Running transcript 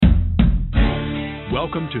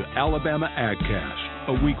Welcome to Alabama AgCast,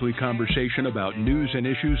 a weekly conversation about news and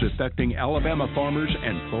issues affecting Alabama farmers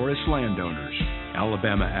and forest landowners.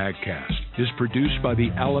 Alabama AgCast is produced by the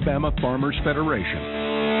Alabama Farmers Federation.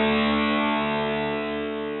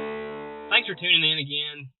 Thanks for tuning in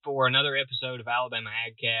again for another episode of Alabama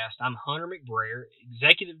AgCast. I'm Hunter McBrayer,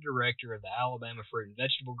 Executive Director of the Alabama Fruit and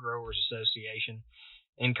Vegetable Growers Association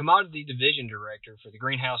and Commodity Division Director for the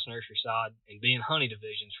Greenhouse Nursery Sod and Bee and Honey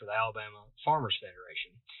Divisions for the Alabama Farmers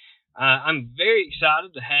Federation. I'm very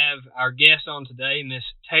excited to have our guest on today, Miss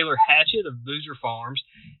Taylor Hatchett of Boozer Farms.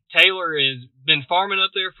 Taylor has been farming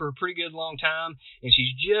up there for a pretty good long time, and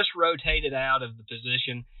she's just rotated out of the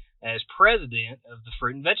position as president of the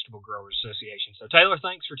Fruit and Vegetable Growers Association. So, Taylor,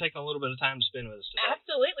 thanks for taking a little bit of time to spend with us today.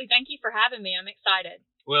 Absolutely. Thank you for having me. I'm excited.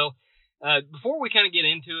 Well, before we kind of get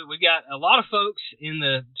into it, we've got a lot of folks in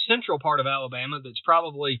the central part of Alabama that's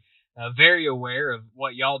probably very aware of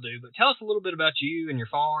what y'all do. But tell us a little bit about you and your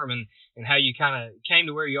farm and how you kind of came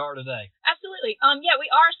to where you are today. Absolutely. Yeah,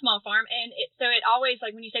 we are a small farm, and so it always,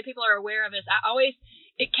 like when you say people are aware of us,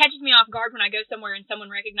 it catches me off guard when I go somewhere and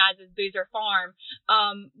someone recognizes Boozer Farm.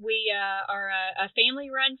 We are a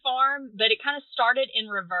family-run farm, but it kind of started in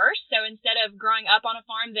reverse. So instead of growing up on a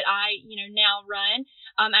farm that I, now run,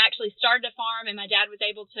 I actually started a farm, and my dad was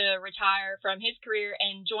able to retire from his career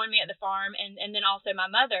and join me at the farm, and then also my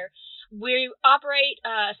mother. We operate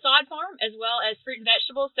a sod farm as well as fruit and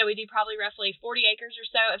vegetables, so we do probably roughly 40 acres or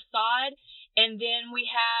so of sod, and then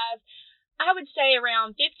we have, I would say,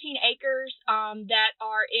 around 15 acres that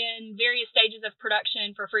are in various stages of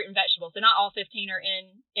production for fruit and vegetables. So not all 15 are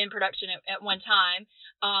in production at one time.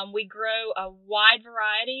 We grow a wide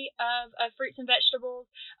variety of fruits and vegetables,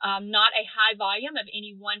 not a high volume of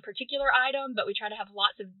any one particular item, but we try to have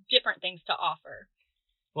lots of different things to offer.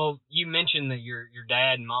 Well, you mentioned that your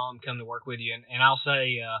dad and mom come to work with you, and I'll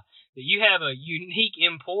say that you have a unique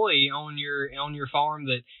employee on your farm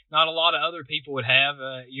that not a lot of other people would have.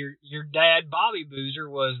 Your dad, Bobby Boozer,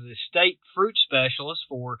 was the state fruit specialist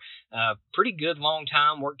for a pretty good long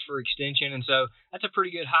time, worked for Extension, and so that's a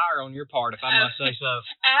pretty good hire on your part, if I must say so.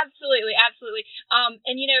 Absolutely.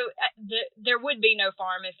 And there would be no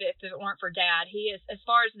farm if it weren't for Dad. He is, as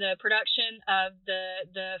far as the production of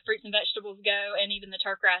the fruits and vegetables go, and even the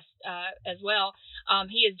turfgrass as well.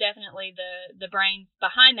 He is definitely the brains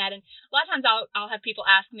behind that. And a lot of times I'll have people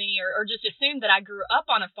ask me or just assume that I grew up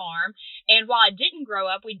on a farm. And while I didn't grow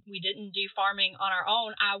up, we didn't do farming on our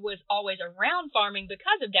own. I was always around farming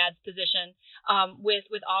because of Dad's position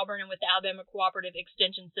with Auburn and with the Alabama Cooperative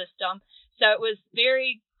Extension System. So it was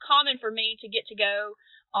very common for me to get to go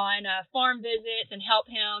on farm visits and help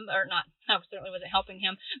him, or not, I certainly wasn't helping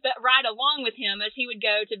him, but ride along with him as he would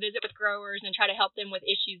go to visit with growers and try to help them with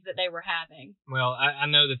issues that they were having. Well, I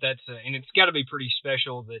know that's, and it's got to be pretty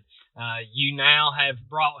special that you now have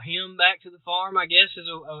brought him back to the farm, I guess is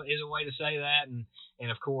a way to say that, and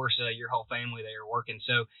of course your whole family there working.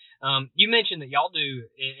 So you mentioned that y'all do,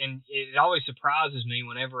 and it always surprises me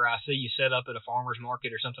whenever I see you set up at a farmer's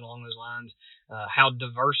market or something along those lines, how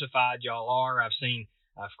diversified y'all are. I've seen,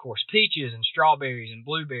 of course, peaches and strawberries and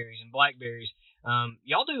blueberries and blackberries.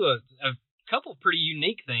 Y'all do a couple pretty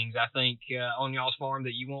unique things, I think, on y'all's farm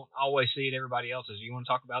that you won't always see at everybody else's. You want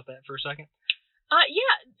to talk about that for a second?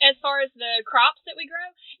 Yeah, as far as the crops that we grow,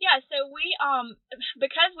 so we,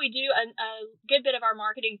 because we do a good bit of our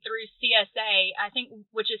marketing through CSA, I think,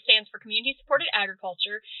 which stands for Community Supported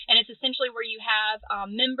Agriculture, and it's essentially where you have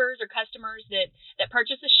members or customers that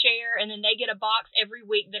purchase a share, and then they get a box every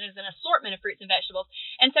week that is an assortment of fruits and vegetables.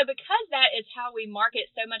 And so because that is how we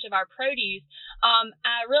market so much of our produce,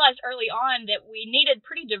 I realized early on that we needed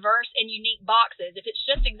pretty diverse and unique boxes. If it's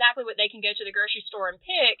just exactly what they can go to the grocery store and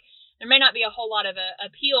pick, there may not be a whole lot of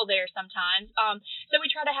appeal there sometimes. So we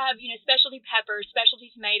try to have, specialty peppers, specialty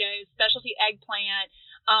tomatoes, specialty eggplant,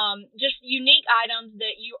 just unique items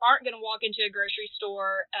that you aren't going to walk into a grocery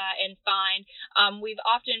store and find. We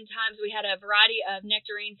had a variety of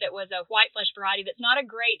nectarines that was a white flesh variety that's not a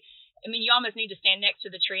great, you almost need to stand next to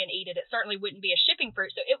the tree and eat it. It certainly wouldn't be a shipping fruit,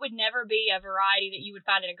 so it would never be a variety that you would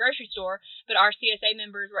find in a grocery store, but our CSA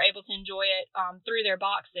members were able to enjoy it through their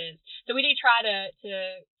boxes. So we do try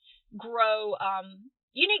to grow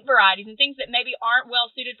unique varieties and things that maybe aren't well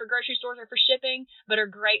suited for grocery stores or for shipping, but are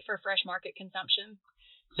great for fresh market consumption.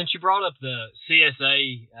 Since you brought up the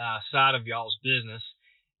CSA side of y'all's business,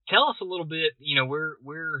 tell us a little bit.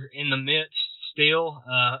 We're in the midst still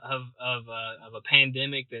of a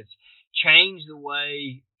pandemic that's changed the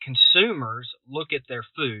way consumers look at their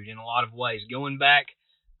food in a lot of ways. Going back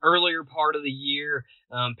earlier part of the year,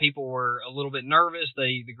 people were a little bit nervous.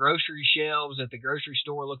 The grocery shelves at the grocery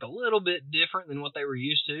store looked a little bit different than what they were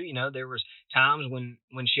used to. There was times when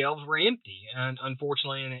shelves were empty,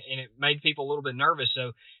 unfortunately, and it made people a little bit nervous.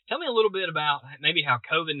 So tell me a little bit about maybe how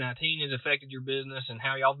COVID-19 has affected your business and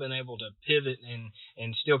how y'all been able to pivot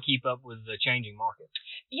and still keep up with the changing market.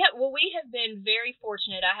 Yeah, well, we have been very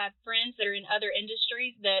fortunate. I have friends that are in other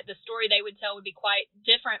industries that the story they would tell would be quite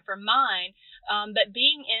different from mine. But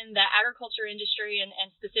being in the agriculture industry and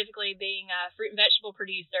specifically being a fruit and vegetable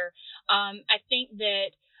producer, I think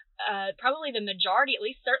that probably the majority, at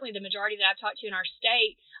least certainly the majority that I've talked to in our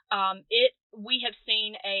state, we have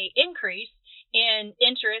seen a increase in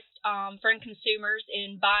interest from consumers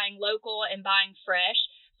in buying local and buying fresh.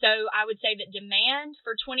 So I would say that demand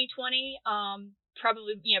for 2020,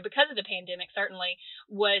 probably, because of the pandemic, certainly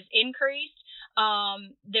was increased.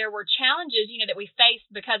 There were challenges, that we faced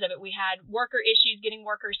because of it. We had worker issues getting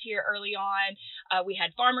workers here early on. We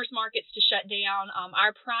had farmers markets to shut down.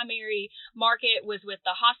 Our primary market was with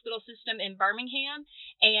the hospital system in Birmingham.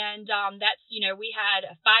 And that's, we had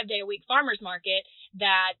a 5-day-a-week farmers market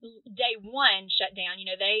that day one shut down.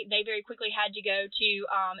 They very quickly had to go to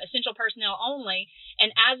essential personnel only.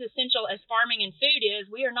 And as essential as farming and food is,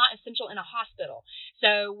 we are not essential in a hospital.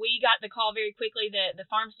 So we got the call very quickly that the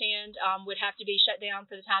farm stand would have to be shut down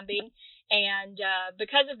for the time being. And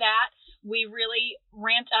because of that, we really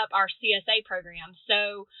ramped up our CSA program.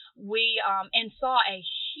 So we and saw a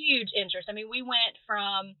huge interest. I mean, we went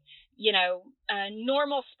from a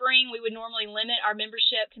normal spring, we would normally limit our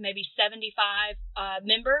membership to maybe 75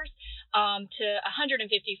 members, to 150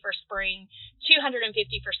 for spring, 250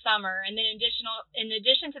 for summer. And then in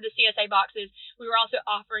addition to the CSA boxes, we were also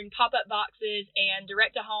offering pop-up boxes and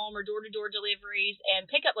direct-to-home or door-to-door deliveries and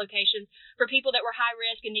pickup locations for people that were high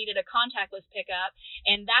risk and needed a contactless pickup.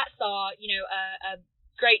 And that saw, a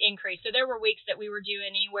great increase. So there were weeks that we were doing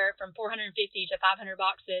anywhere from 450 to 500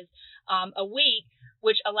 boxes a week,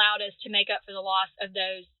 which allowed us to make up for the loss of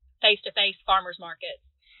those face-to-face farmers markets.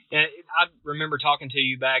 Yeah, I remember talking to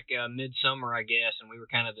you back midsummer, I guess, and we were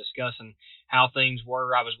kind of discussing how things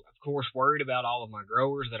were. I was, of course, worried about all of my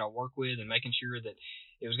growers that I work with and making sure that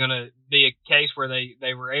it was going to be a case where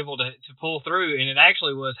they were able to pull through. And it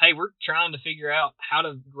actually was, hey, we're trying to figure out how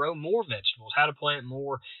to grow more vegetables, how to plant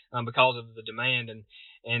more because of the demand.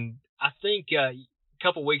 And I think a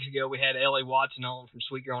couple weeks ago we had Ellie Watson on from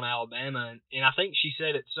Sweet Girl in Alabama, and I think she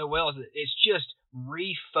said it so well, is that it's just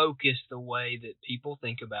refocused the way that people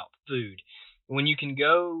think about food. When you can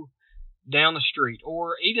go down the street,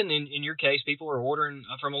 or even in your case, people are ordering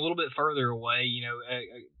from a little bit further away,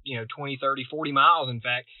 20, 30, 40 miles, in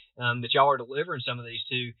fact, that y'all are delivering some of these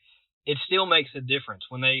to, it still makes a difference.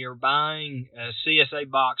 When they are buying a CSA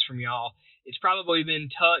box from y'all, it's probably been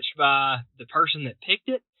touched by the person that picked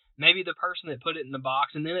it, maybe the person that put it in the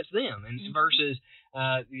box, and then it's them, and versus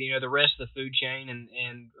the rest of the food chain.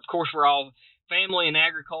 And of course, we're all family and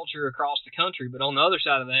agriculture across the country, but on the other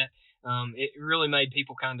side of that, it really made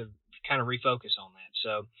people kind of refocus on that.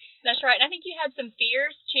 So that's right. And I think you had some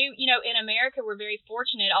fears too. In America, we're very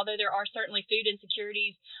fortunate, although there are certainly food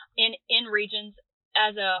insecurities in regions.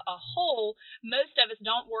 As a whole, most of us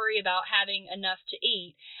don't worry about having enough to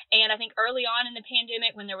eat. And I think early on in the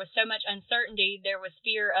pandemic, when there was so much uncertainty, there was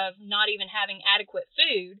fear of not even having adequate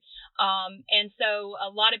food. And so a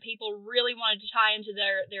lot of people really wanted to tie into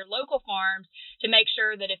their local farms to make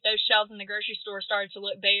sure that if those shelves in the grocery store started to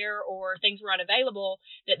look bare or things were unavailable,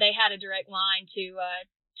 that they had a direct line to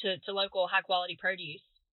local high quality produce.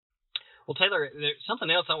 Well, Taylor, there's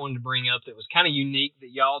something else I wanted to bring up that was kind of unique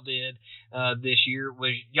that y'all did this year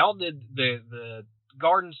was y'all did the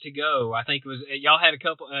Gardens to Go. I think it was y'all had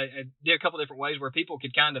did a couple different ways where people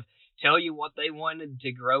could kind of tell you what they wanted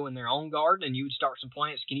to grow in their own garden, and you would start some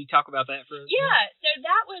plants. Can you talk about that for us? Yeah, so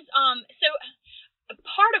that was so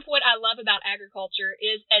part of what I love about agriculture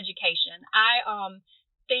is education. I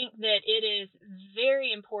think that it is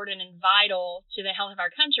very important and vital to the health of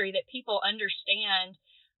our country that people understand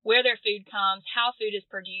where their food comes, how food is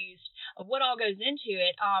produced, what all goes into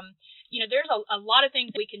it. There's a lot of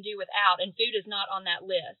things we can do without, and food is not on that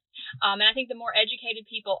list. And I think the more educated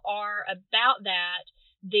people are about that,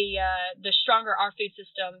 the stronger our food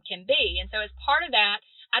system can be. And so as part of that,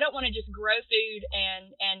 I don't want to just grow food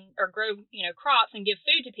or grow crops and give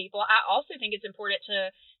food to people. I also think it's important to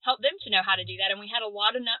help them to know how to do that. And we had a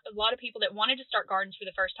lot of people that wanted to start gardens for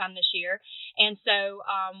the first time this year. And so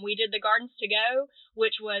we did the Gardens to Go,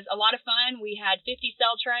 which was a lot of fun. We had 50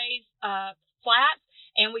 cell trays, flats,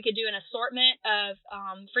 and we could do an assortment of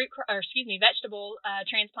vegetable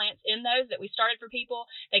transplants in those that we started for people.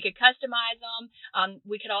 They could customize them.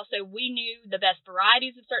 We knew the best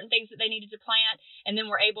varieties of certain things that they needed to plant, and then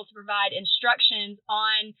we're able to provide instructions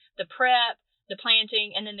on the prep, the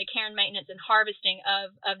planting, and then the care and maintenance and harvesting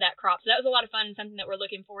of that crop. So that was a lot of fun and something that we're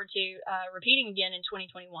looking forward to repeating again in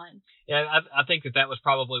 2021. Yeah, I think that was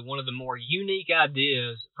probably one of the more unique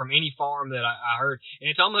ideas from any farm that I heard. And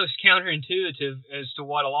it's almost counterintuitive as to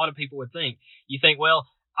what a lot of people would think. You think, well,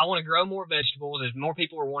 I want to grow more vegetables. As more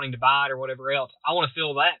people are wanting to buy it or whatever else, I want to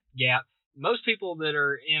fill that gap. Most people that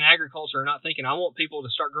are in agriculture are not thinking, I want people to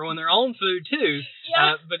start growing their own food too.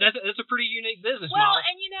 Yeah. But that's a pretty unique business model. Well,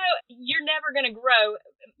 and you're never going to grow,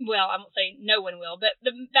 well, I won't say no one will, but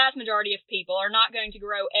the vast majority of people are not going to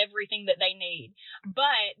grow everything that they need.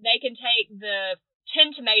 But they can take the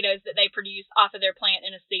 10 tomatoes that they produce off of their plant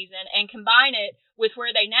in a season and combine it with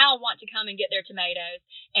where they now want to come and get their tomatoes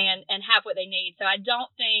and have what they need. So I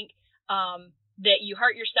don't think that you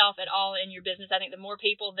hurt yourself at all in your business. I think the more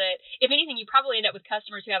people that, if anything, you probably end up with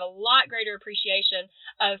customers who have a lot greater appreciation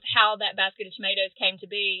of how that basket of tomatoes came to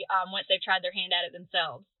be once they've tried their hand at it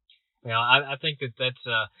themselves. Well, I think that's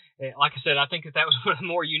like I said, I think that was one of the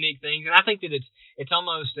more unique things, and I think that it's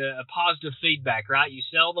almost a positive feedback, right? You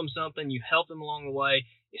sell them something, you help them along the way,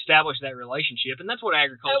 establish that relationship, and that's what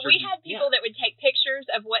agriculture. So we had people that would take pictures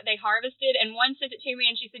of what they harvested, and one sent it to me,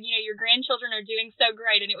 and she said, your grandchildren are doing so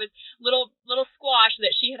great, and it was little squash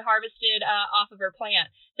that she had harvested off of her plant.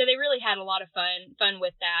 So they really had a lot of fun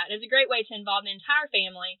with that. It was a great way to involve the entire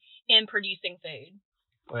family in producing food.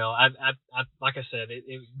 Well, I like I said, it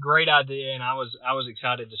great idea, and I was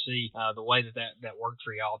excited to see the way that worked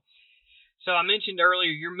for y'all. So I mentioned earlier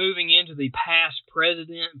you're moving into the past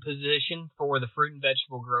president position for the Fruit and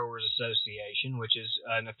Vegetable Growers Association, which is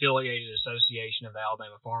an affiliated association of the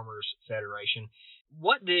Alabama Farmers Federation.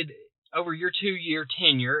 What did, over your 2-year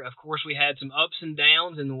tenure, of course we had some ups and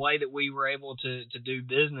downs in the way that we were able to do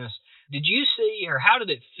business. Did you see, or how did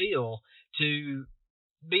it feel to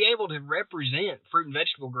be able to represent fruit and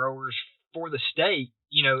vegetable growers for the state,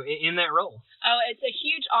 in that role? Oh, it's a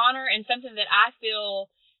huge honor and something that I feel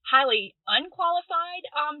highly unqualified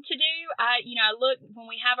to do. I look, when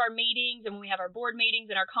we have our meetings and when we have our board meetings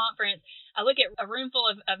and our conference, I look at a room full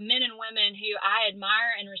of men and women who I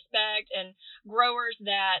admire and respect, and growers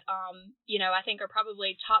that I think are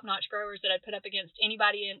probably top-notch growers that I'd put up against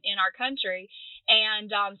anybody in our country.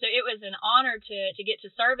 And so it was an honor to get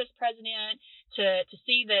to serve as president, to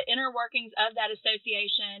see the inner workings of that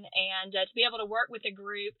association, and to be able to work with a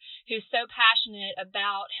group who's so passionate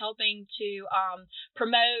about helping to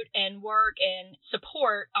promote and work and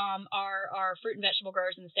support our fruit and vegetable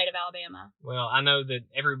growers in the state of Alabama. Well, I know that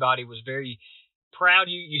everybody was very proud.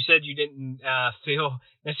 You said you didn't feel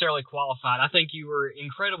necessarily qualified. I think you were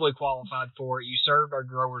incredibly qualified for it. You served our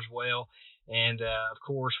growers well. And, of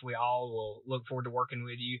course, we all will look forward to working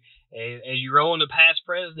with you as you roll into past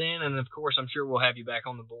president. And, of course, I'm sure we'll have you back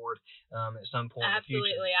on the board at some point in the future.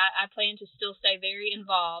 Absolutely. I plan to still stay very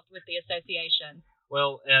involved with the association.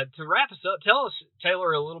 Well, to wrap us up, tell us,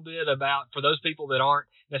 Taylor, a little bit about, for those people that aren't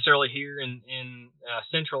necessarily here in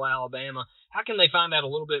central Alabama, how can they find out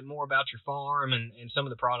a little bit more about your farm and some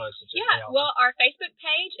of the products that you offer? Well, our Facebook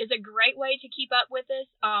page is a great way to keep up with us.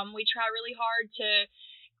 We try really hard to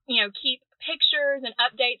keep pictures and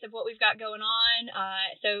updates of what we've got going on.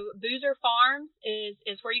 So Boozer Farms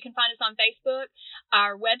is where you can find us on Facebook.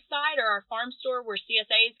 Our website or our farm store where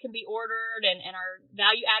CSAs can be ordered and our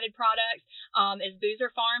value-added products is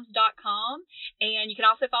boozerfarms.com. And you can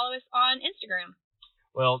also follow us on Instagram.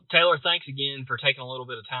 Well, Taylor, thanks again for taking a little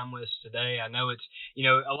bit of time with us today. I know it's,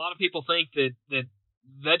 a lot of people think that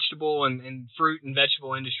vegetable and fruit and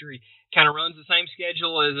vegetable industry kind of runs the same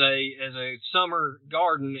schedule as a summer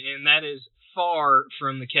garden, and that is far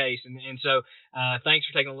from the case. And so thanks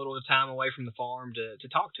for taking a little bit of time away from the farm to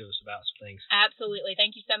talk to us about some things. Absolutely.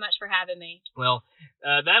 Thank you so much for having me. Well,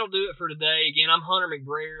 that'll do it for today. Again, I'm Hunter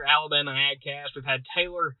McBrayer, Alabama AgCast. We've had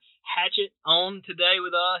Taylor Hatchett on today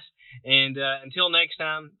with us. And until next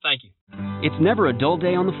time, thank you. It's never a dull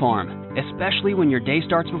day on the farm, especially when your day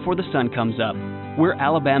starts before the sun comes up. We're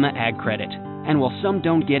Alabama Ag Credit, and while some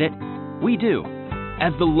don't get it, we do.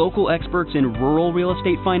 As the local experts in rural real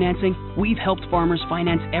estate financing, we've helped farmers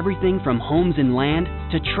finance everything from homes and land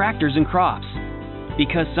to tractors and crops.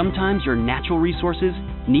 Because sometimes your natural resources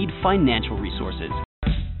need financial resources.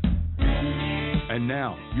 And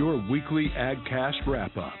now, your weekly AgCast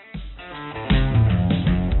wrap-up.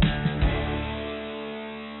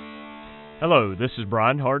 Hello, this is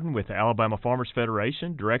Brian Harden with the Alabama Farmers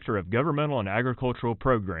Federation, Director of Governmental and Agricultural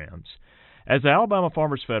Programs. As the Alabama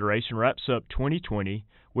Farmers Federation wraps up 2020,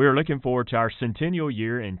 we are looking forward to our centennial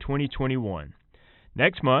year in 2021.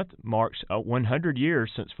 Next month marks 100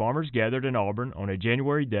 years since farmers gathered in Auburn on a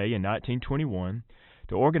January day in 1921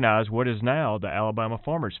 to organize what is now the Alabama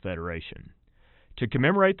Farmers Federation. To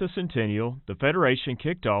commemorate the centennial, the Federation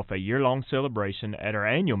kicked off a year-long celebration at our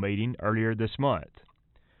annual meeting earlier this month.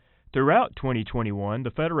 Throughout 2021,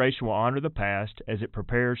 the Federation will honor the past as it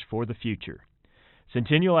prepares for the future.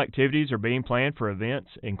 Centennial activities are being planned for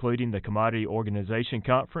events including the Commodity Organization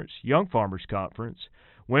Conference, Young Farmers Conference,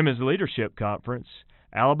 Women's Leadership Conference,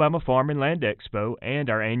 Alabama Farm and Land Expo, and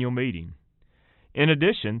our annual meeting. In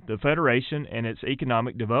addition, the Federation and its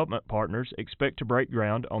economic development partners expect to break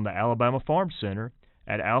ground on the Alabama Farm Center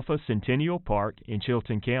at Alpha Centennial Park in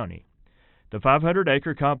Chilton County. The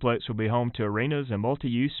 500-acre complex will be home to arenas and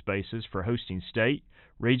multi-use spaces for hosting state,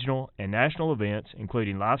 regional, and national events,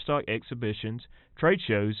 including livestock exhibitions, trade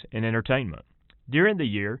shows, and entertainment. During the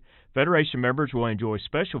year, Federation members will enjoy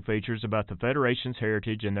special features about the Federation's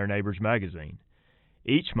heritage in their Neighbors magazine.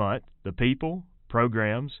 Each month, the people,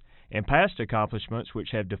 programs, and past accomplishments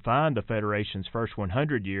which have defined the Federation's first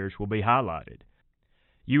 100 years will be highlighted.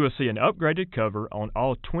 You will see an upgraded cover on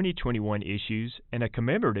all 2021 issues and a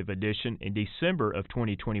commemorative edition in December of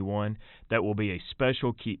 2021 that will be a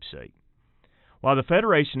special keepsake. While the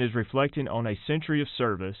Federation is reflecting on a century of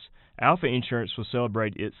service, Alpha Insurance will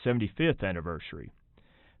celebrate its 75th anniversary.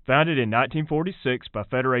 Founded in 1946 by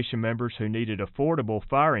Federation members who needed affordable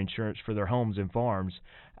fire insurance for their homes and farms,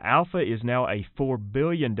 Alpha is now a $4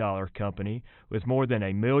 billion company with more than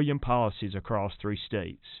 1 million policies across 3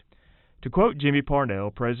 states. To quote Jimmy Parnell,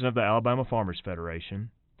 president of the Alabama Farmers Federation,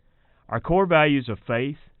 "Our core values of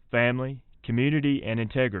faith, family, community, and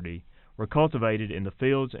integrity were cultivated in the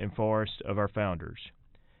fields and forests of our founders.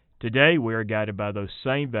 Today we are guided by those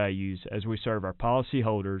same values as we serve our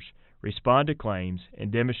policyholders, respond to claims,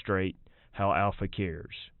 and demonstrate how Alpha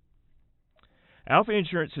cares." Alpha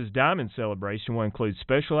Insurance's Diamond Celebration will include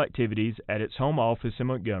special activities at its home office in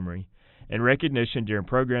Montgomery and recognition during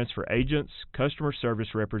programs for agents, customer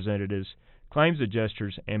service representatives, claims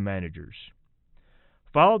adjusters, and managers.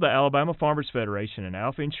 Follow the Alabama Farmers Federation and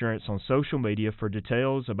Alpha Insurance on social media for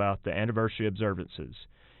details about the anniversary observances.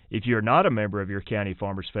 If you are not a member of your county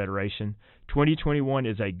Farmers Federation, 2021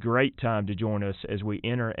 is a great time to join us as we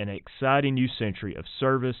enter an exciting new century of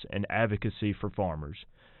service and advocacy for farmers.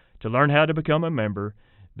 To learn how to become a member,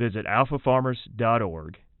 visit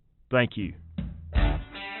alphafarmers.org. Thank you.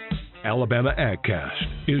 Alabama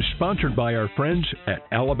AgCast is sponsored by our friends at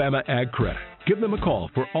Alabama Ag Credit. Give them a call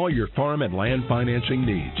for all your farm and land financing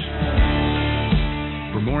needs.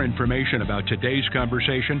 For more information about today's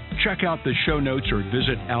conversation, check out the show notes or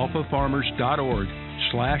visit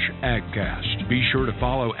alphafarmers.org/agcast. Be sure to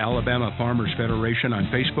follow Alabama Farmers Federation on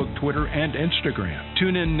Facebook, Twitter, and Instagram.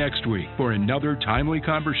 Tune in next week for another timely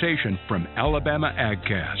conversation from Alabama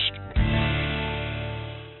AgCast.